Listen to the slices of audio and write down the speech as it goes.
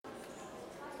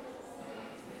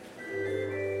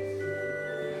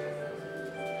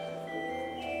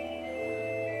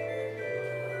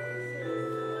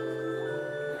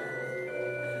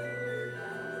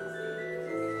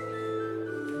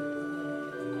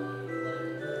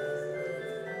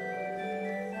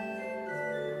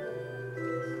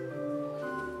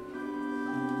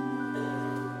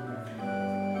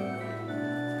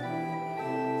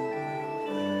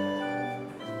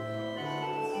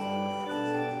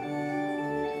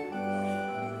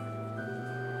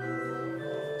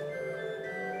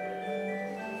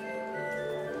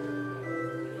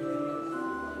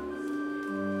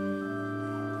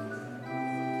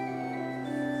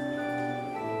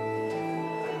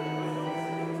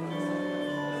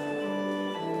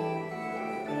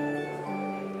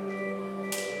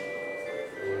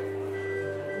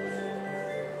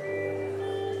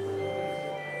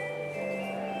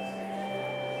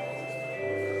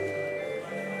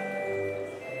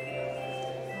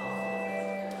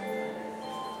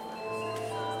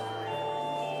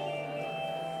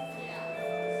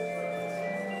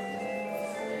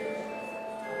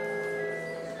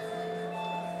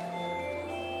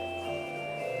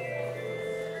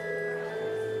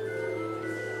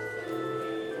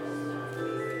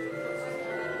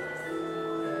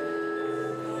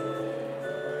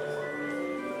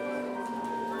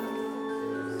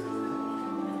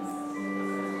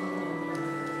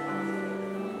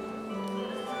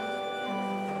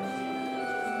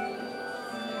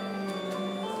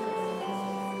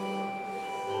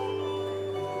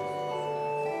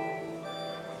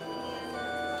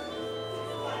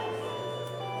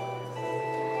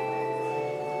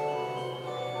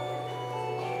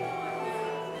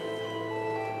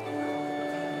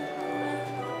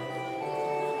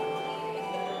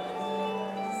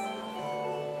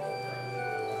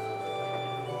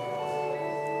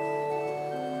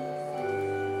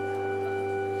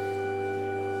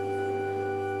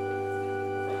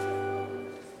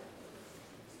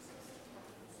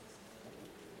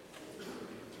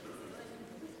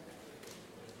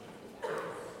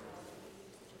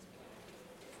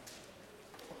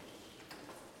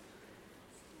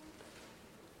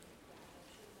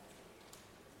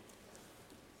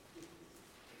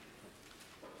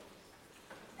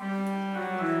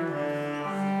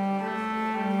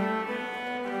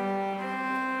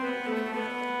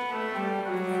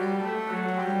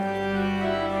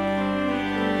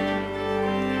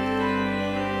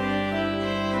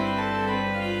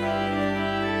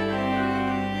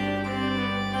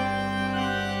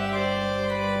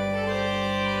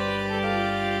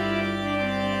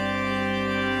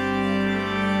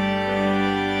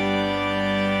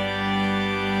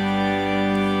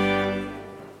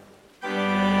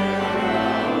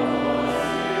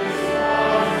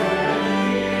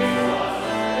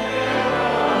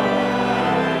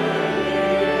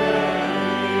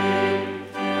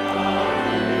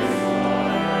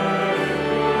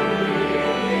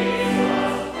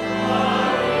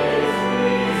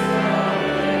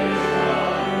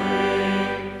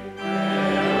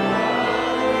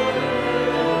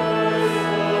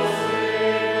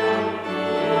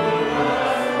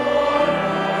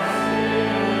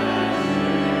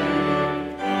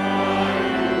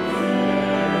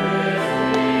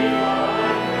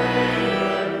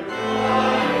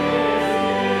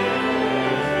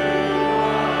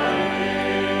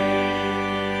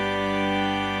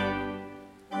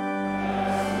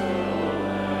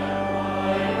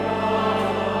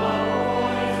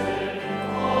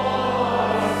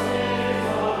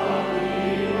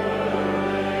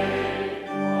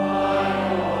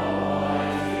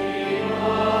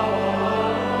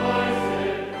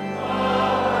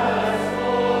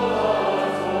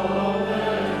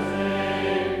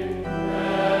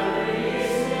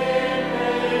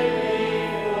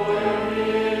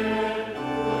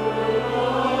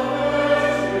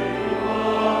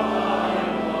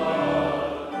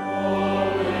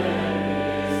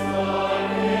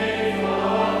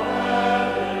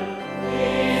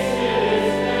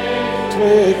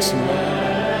fix my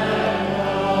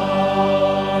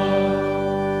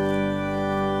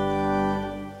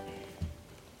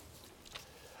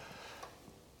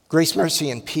Grace, mercy,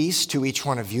 and peace to each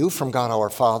one of you from God our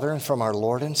Father and from our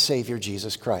Lord and Savior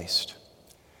Jesus Christ.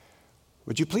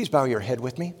 Would you please bow your head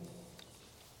with me?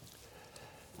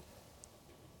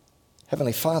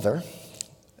 Heavenly Father,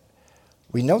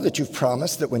 we know that you've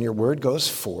promised that when your word goes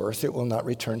forth, it will not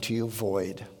return to you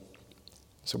void.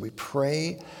 So we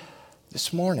pray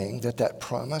this morning that that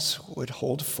promise would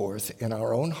hold forth in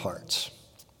our own hearts.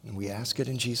 And we ask it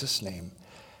in Jesus' name.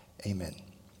 Amen.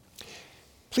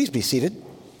 Please be seated.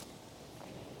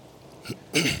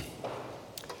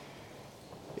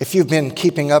 If you've been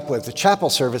keeping up with the chapel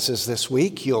services this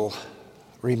week, you'll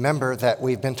remember that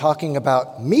we've been talking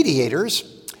about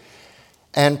mediators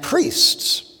and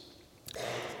priests.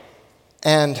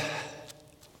 And,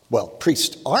 well,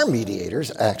 priests are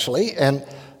mediators, actually, and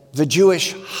the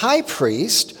Jewish high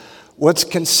priest was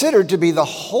considered to be the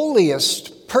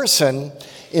holiest person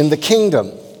in the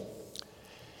kingdom.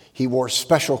 He wore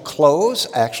special clothes.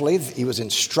 Actually, he was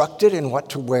instructed in what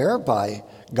to wear by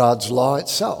God's law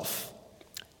itself.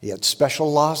 He had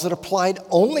special laws that applied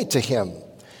only to him.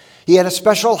 He had a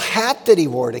special hat that he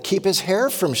wore to keep his hair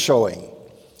from showing.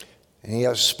 And he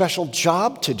had a special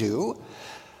job to do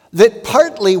that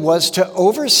partly was to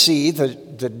oversee the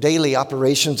daily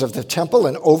operations of the temple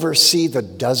and oversee the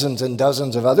dozens and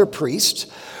dozens of other priests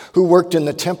who worked in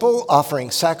the temple,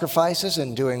 offering sacrifices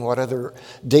and doing what other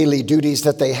daily duties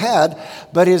that they had.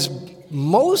 But his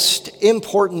most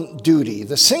important duty,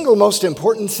 the single most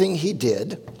important thing he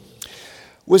did,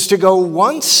 was to go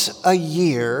once a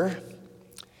year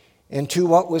into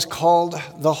what was called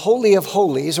the Holy of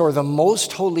Holies, or the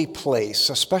Most Holy Place,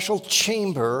 a special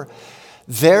chamber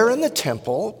there in the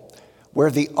temple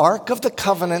where the Ark of the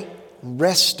Covenant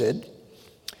rested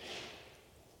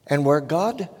and where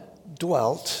God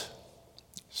dwelt,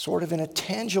 sort of in a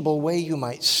tangible way, you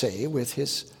might say, with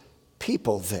his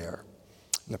people there.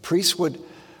 And the priest would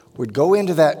go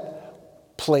into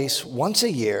that place once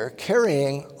a year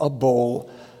carrying a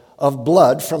bowl of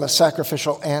blood from a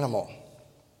sacrificial animal.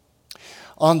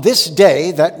 On this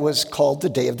day, that was called the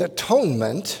Day of the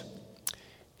Atonement,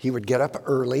 he would get up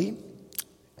early,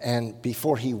 and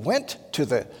before he went to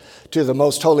the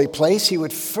most holy place, he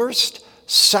would first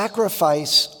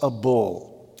sacrifice a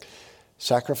bull.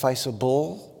 Sacrifice a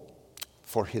bull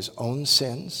for his own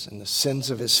sins and the sins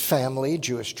of his family.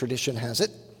 Jewish tradition has it.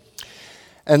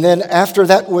 And then after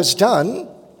that was done,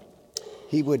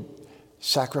 he would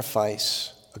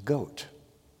sacrifice a goat.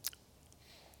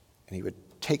 And he would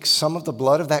take some of the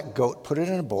blood of that goat, put it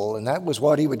in a bowl, and that was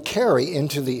what he would carry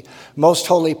into the most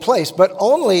holy place, but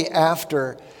only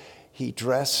after he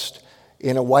dressed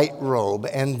in a white robe.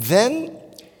 And then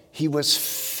he was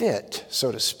fit,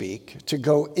 so to speak, to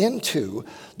go into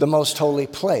the most holy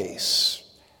place.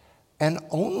 And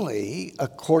only,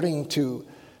 according to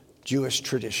Jewish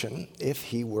tradition, if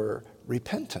he were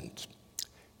repentant.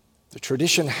 The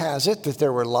tradition has it that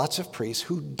there were lots of priests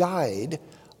who died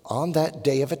on that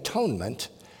Day of Atonement,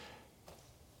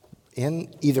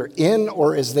 either in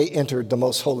or as they entered the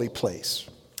most holy place.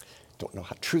 Don't know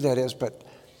how true that is, but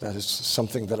that is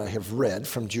something that I have read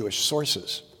from Jewish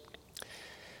sources.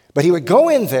 But he would go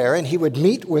in there and he would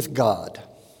meet with God.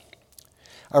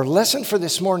 Our lesson for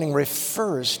this morning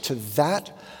refers to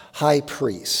that high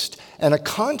priest. And a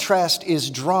contrast is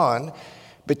drawn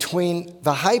between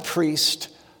the high priest,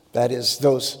 that is,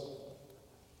 those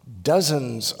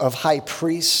dozens of high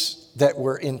priests that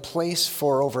were in place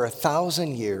for over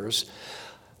 1,000 years,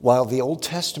 while the Old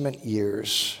Testament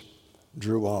years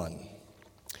drew on.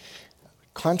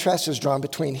 Contrast is drawn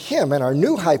between him and our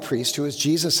new high priest, who is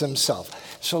Jesus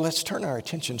himself. So let's turn our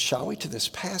attention, shall we, to this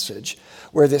passage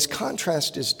where this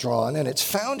contrast is drawn, and it's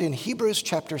found in Hebrews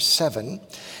chapter 7,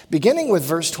 beginning with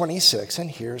verse 26, and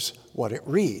here's what it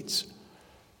reads.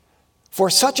 For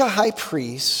such a high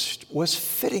priest was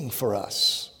fitting for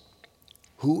us,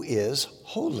 who is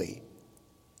holy,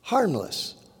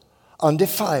 harmless,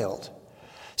 undefiled,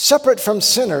 separate from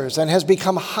sinners, and has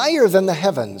become higher than the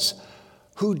heavens,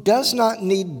 who does not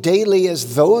need daily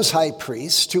as those high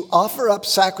priests to offer up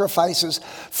sacrifices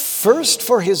first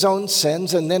for his own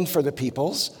sins and then for the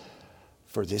people's.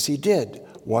 For this he did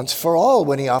once for all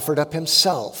when he offered up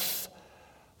himself.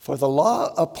 For the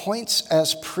law appoints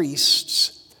as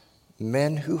priests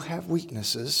men who have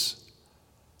weaknesses,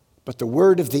 but the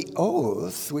word of the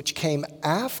oath, which came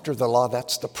after the law,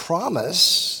 that's the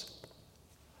promise,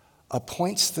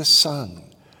 appoints the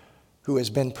Son who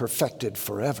has been perfected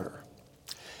forever.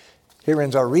 Here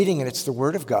ends our reading, and it's the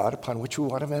Word of God upon which we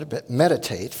want to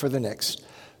meditate for the next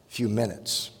few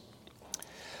minutes.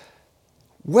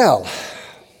 Well,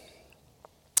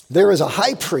 there is a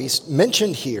high priest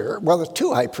mentioned here. Well, there's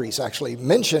two high priests actually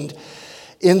mentioned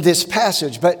in this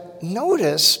passage. But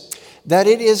notice that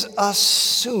it is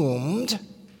assumed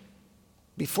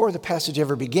before the passage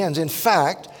ever begins. In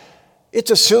fact,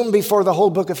 it's assumed before the whole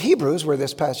book of Hebrews, where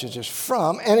this passage is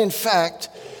from. And in fact,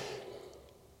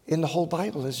 in the whole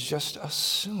Bible, it's just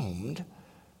assumed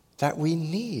that we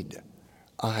need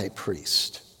a high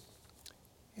priest.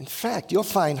 In fact, you'll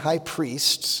find high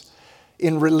priests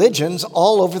in religions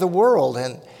all over the world,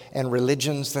 and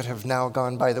religions that have now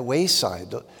gone by the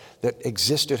wayside, that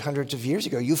existed hundreds of years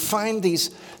ago. You find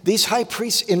these high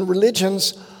priests in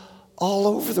religions all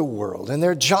over the world, and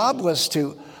their job was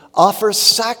to offer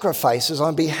sacrifices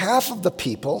on behalf of the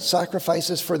people,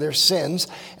 sacrifices for their sins,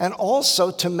 and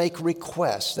also to make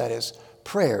requests, that is,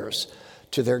 prayers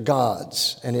to their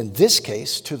gods, and in this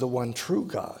case, to the one true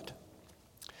God.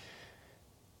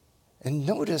 And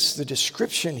notice the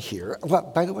description here.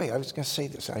 Well, by the way, I was going to say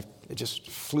this. It just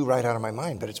flew right out of my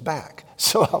mind, but it's back,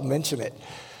 so I'll mention it.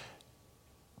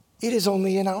 It is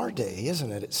only in our day,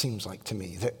 isn't it? It seems like to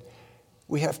me that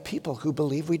we have people who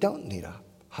believe we don't need a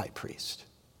high priest.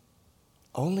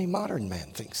 Only modern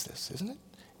man thinks this, isn't it?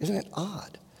 Isn't it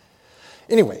odd?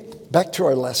 Anyway, back to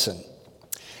our lesson.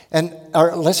 And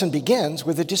our lesson begins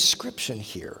with a description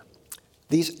here.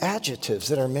 These adjectives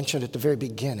that are mentioned at the very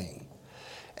beginning.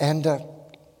 And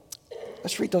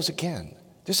let's read those again.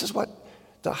 This is what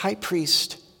the high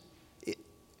priest, let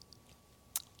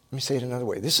me say it another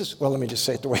way. Let me just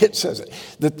say it the way it says it.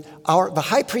 The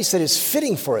high priest that is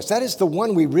fitting for us, that is the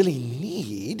one we really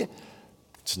need.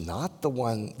 It's not the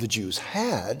one the Jews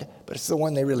had, but it's the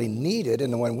one they really needed,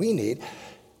 and the one we need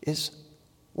is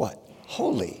what?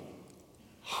 Holy,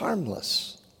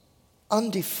 harmless,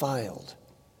 undefiled,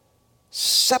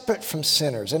 separate from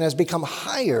sinners, and has become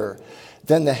higher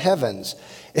than the heavens.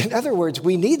 In other words,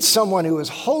 we need someone who is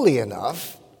holy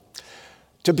enough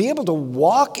to be able to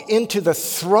walk into the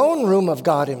throne room of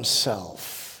God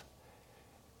himself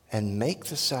and make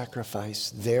the sacrifice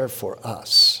there for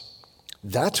us.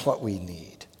 That's what we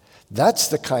need. That's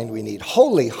the kind we need.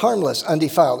 Holy, harmless,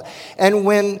 undefiled. And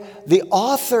when the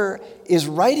author is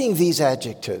writing these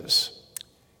adjectives,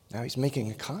 now he's making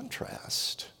a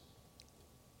contrast.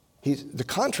 The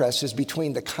contrast is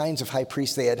between the kinds of high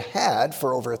priests they had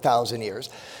for over 1,000 years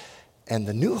and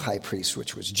the new high priest,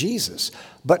 which was Jesus.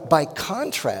 But by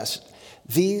contrast,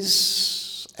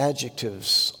 these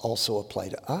adjectives also apply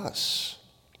to us.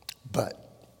 But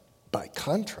by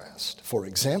contrast, for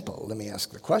example, let me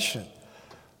ask the question,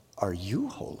 are you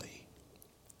holy?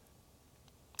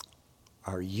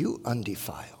 Are you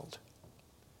undefiled?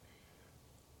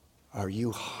 Are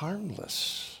you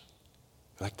harmless?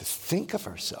 We like to think of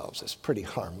ourselves as pretty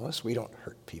harmless. We don't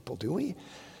hurt people, do we?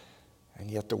 And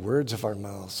yet the words of our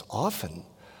mouths often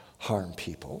harm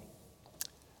people.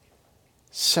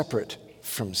 Separate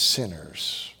from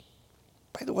sinners.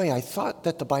 By the way, I thought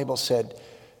that the Bible said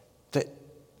that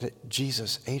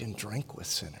Jesus ate and drank with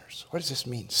sinners. What does this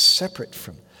mean? Separate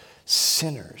from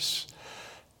sinners.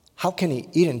 How can he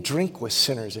eat and drink with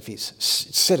sinners if he's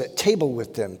sit at table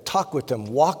with them, talk with them,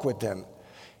 walk with them,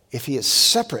 if he is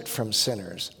separate from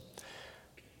sinners?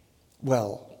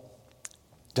 Well,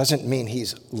 doesn't mean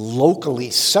he's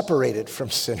locally separated from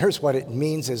sinners. What it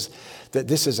means is that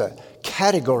this is a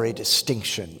category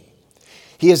distinction.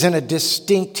 He is in a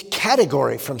distinct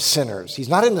category from sinners. He's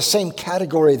not in the same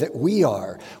category that we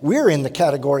are. We're in the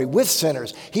category with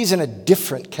sinners. He's in a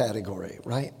different category,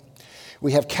 right?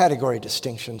 We have category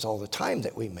distinctions all the time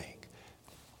that we make.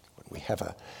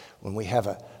 When we have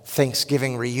a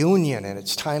Thanksgiving reunion and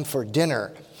it's time for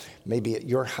dinner, maybe at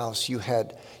your house you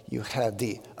had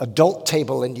the adult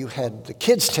table and you had the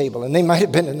kids table, and they might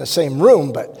have been in the same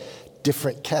room, but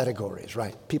different categories,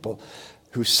 right? People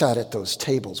who sat at those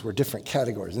tables were different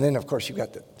categories. And then, of course, you've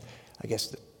got the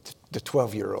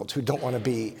 12-year-olds who don't want to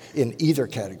be in either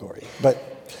category.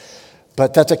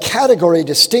 But that's a category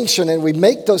distinction, and we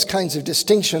make those kinds of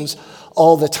distinctions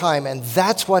all the time. And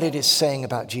that's what it is saying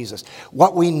about Jesus.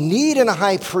 What we need in a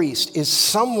high priest is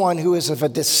someone who is of a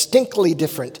distinctly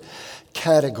different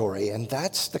category. And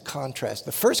that's the contrast.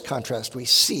 The first contrast we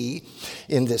see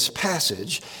in this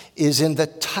passage is in the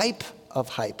type of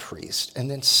high priest.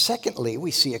 And then secondly,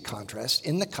 we see a contrast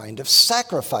in the kind of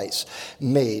sacrifice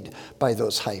made by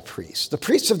those high priests. The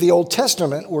priests of the Old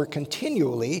Testament were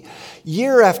continually,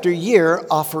 year after year,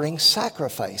 offering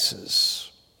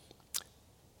sacrifices.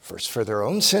 First for their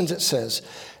own sins, it says,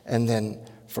 and then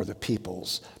for the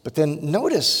people's. But then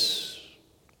notice,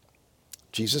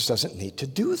 Jesus doesn't need to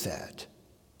do that.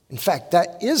 In fact,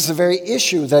 that is the very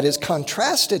issue that is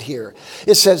contrasted here.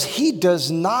 It says he does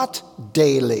not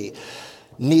daily.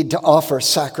 need to offer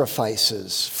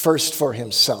sacrifices, first for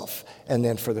himself and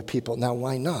then for the people. Now,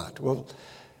 why not? Well,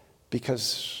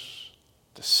 because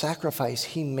the sacrifice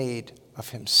he made of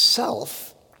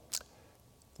himself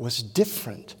was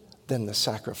different than the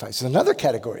sacrifice. Another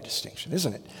category distinction,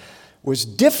 isn't it? Was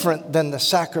different than the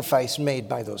sacrifice made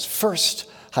by those first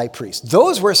high priests.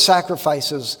 Those were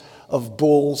sacrifices of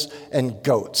bulls and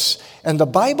goats. And the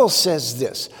Bible says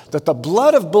this, that the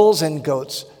blood of bulls and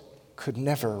goats could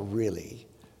never really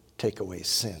take away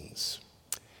sins.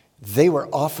 They were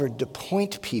offered to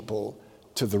point people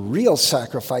to the real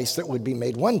sacrifice that would be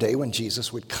made one day when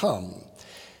Jesus would come.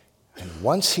 And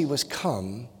once he was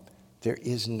come, there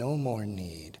is no more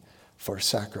need for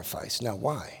sacrifice. Now,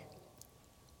 why?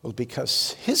 Well,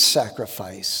 because his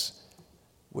sacrifice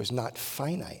was not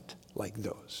finite like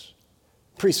those.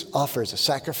 Priest offers a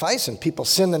sacrifice and people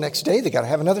sin the next day, they got to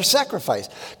have another sacrifice.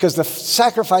 Because the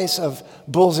sacrifice of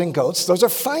bulls and goats, those are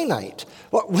finite.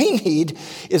 What we need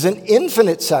is an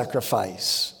infinite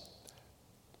sacrifice.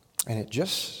 And it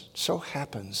just so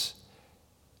happens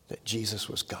that Jesus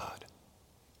was God.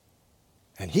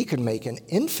 And he could make an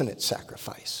infinite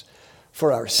sacrifice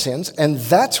for our sins, and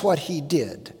that's what he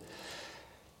did.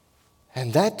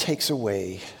 And that takes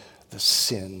away the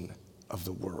sin of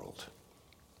the world.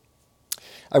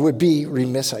 I would be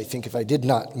remiss, I think, if I did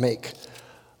not make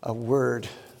a word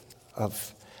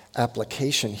of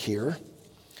application here.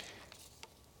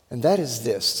 And that is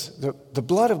this. The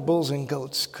blood of bulls and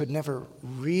goats could never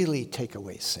really take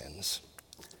away sins.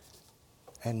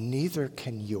 And neither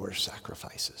can your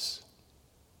sacrifices.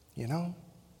 You know?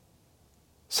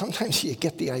 Sometimes you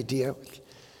get the idea,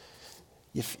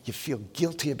 you feel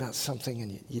guilty about something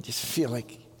and you just feel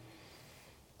like,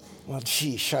 well,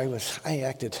 geesh, I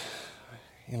acted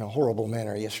in a horrible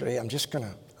manner yesterday. I'm just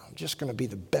gonna be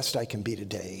the best I can be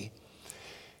today,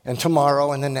 and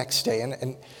tomorrow, and the next day,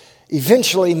 and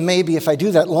eventually, maybe if I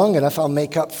do that long enough, I'll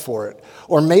make up for it.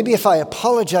 Or maybe if I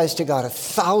apologize to God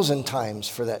 1,000 times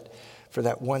for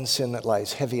that one sin that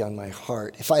lies heavy on my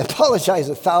heart, if I apologize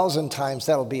 1,000 times,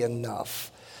 that'll be enough.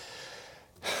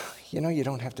 You know, you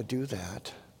don't have to do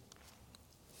that.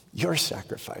 Your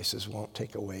sacrifices won't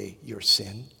take away your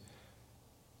sin.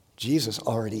 Jesus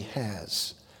already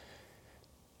has.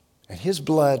 And his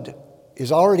blood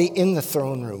is already in the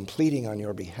throne room pleading on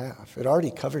your behalf. It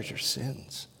already covers your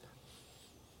sins.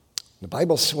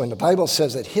 When the Bible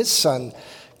says that his Son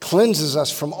cleanses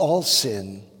us from all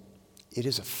sin, it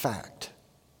is a fact.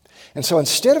 And so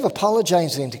instead of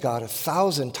apologizing to God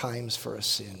 1,000 times for a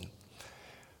sin,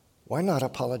 why not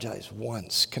apologize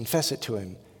once, confess it to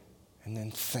him, and then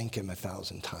thank him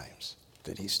 1,000 times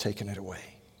that he's taken it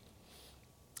away?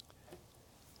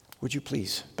 Would you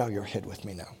please bow your head with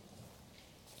me now?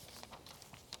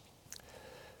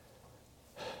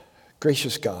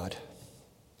 Gracious God,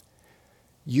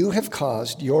 you have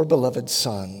caused your beloved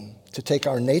Son to take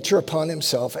our nature upon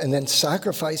himself and then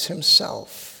sacrifice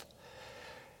himself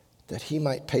that he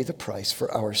might pay the price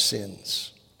for our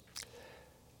sins.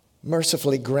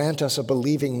 Mercifully grant us a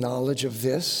believing knowledge of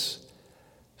this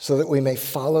so that we may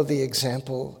follow the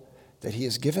example that he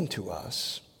has given to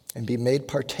us and be made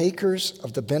partakers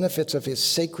of the benefits of his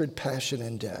sacred passion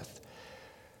and death.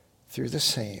 Through the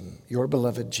same, your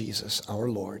beloved Jesus, our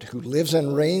Lord, who lives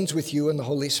and reigns with you in the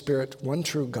Holy Spirit, one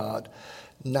true God,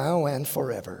 now and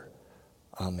forever.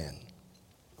 Amen.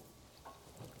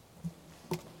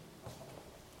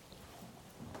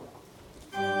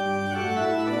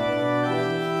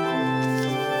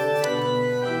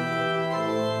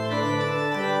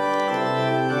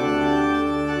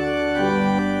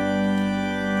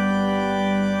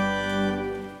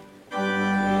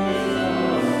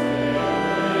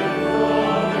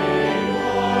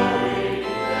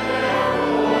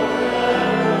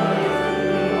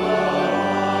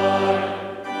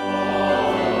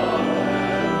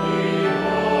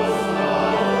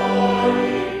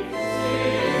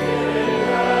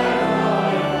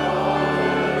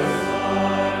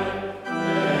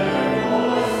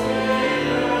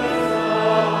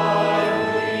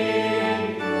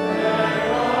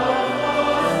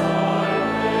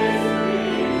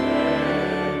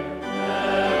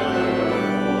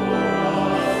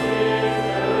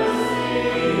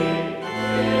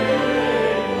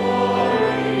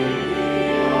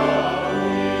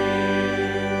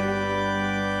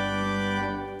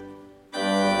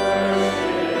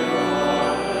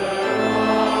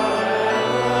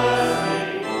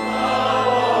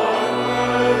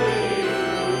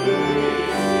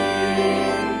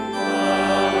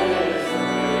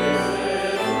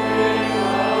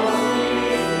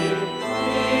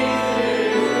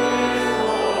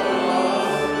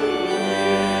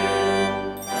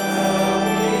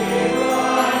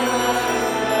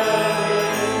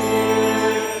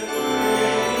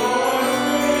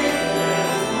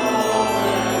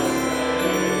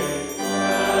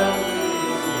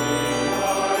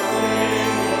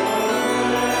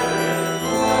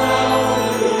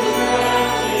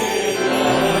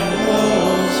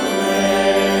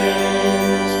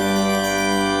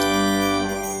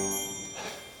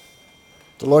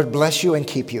 Lord bless you and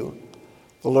keep you.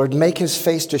 The Lord make his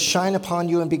face to shine upon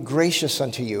you and be gracious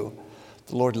unto you.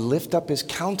 The Lord lift up his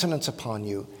countenance upon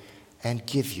you and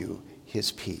give you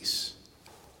his peace.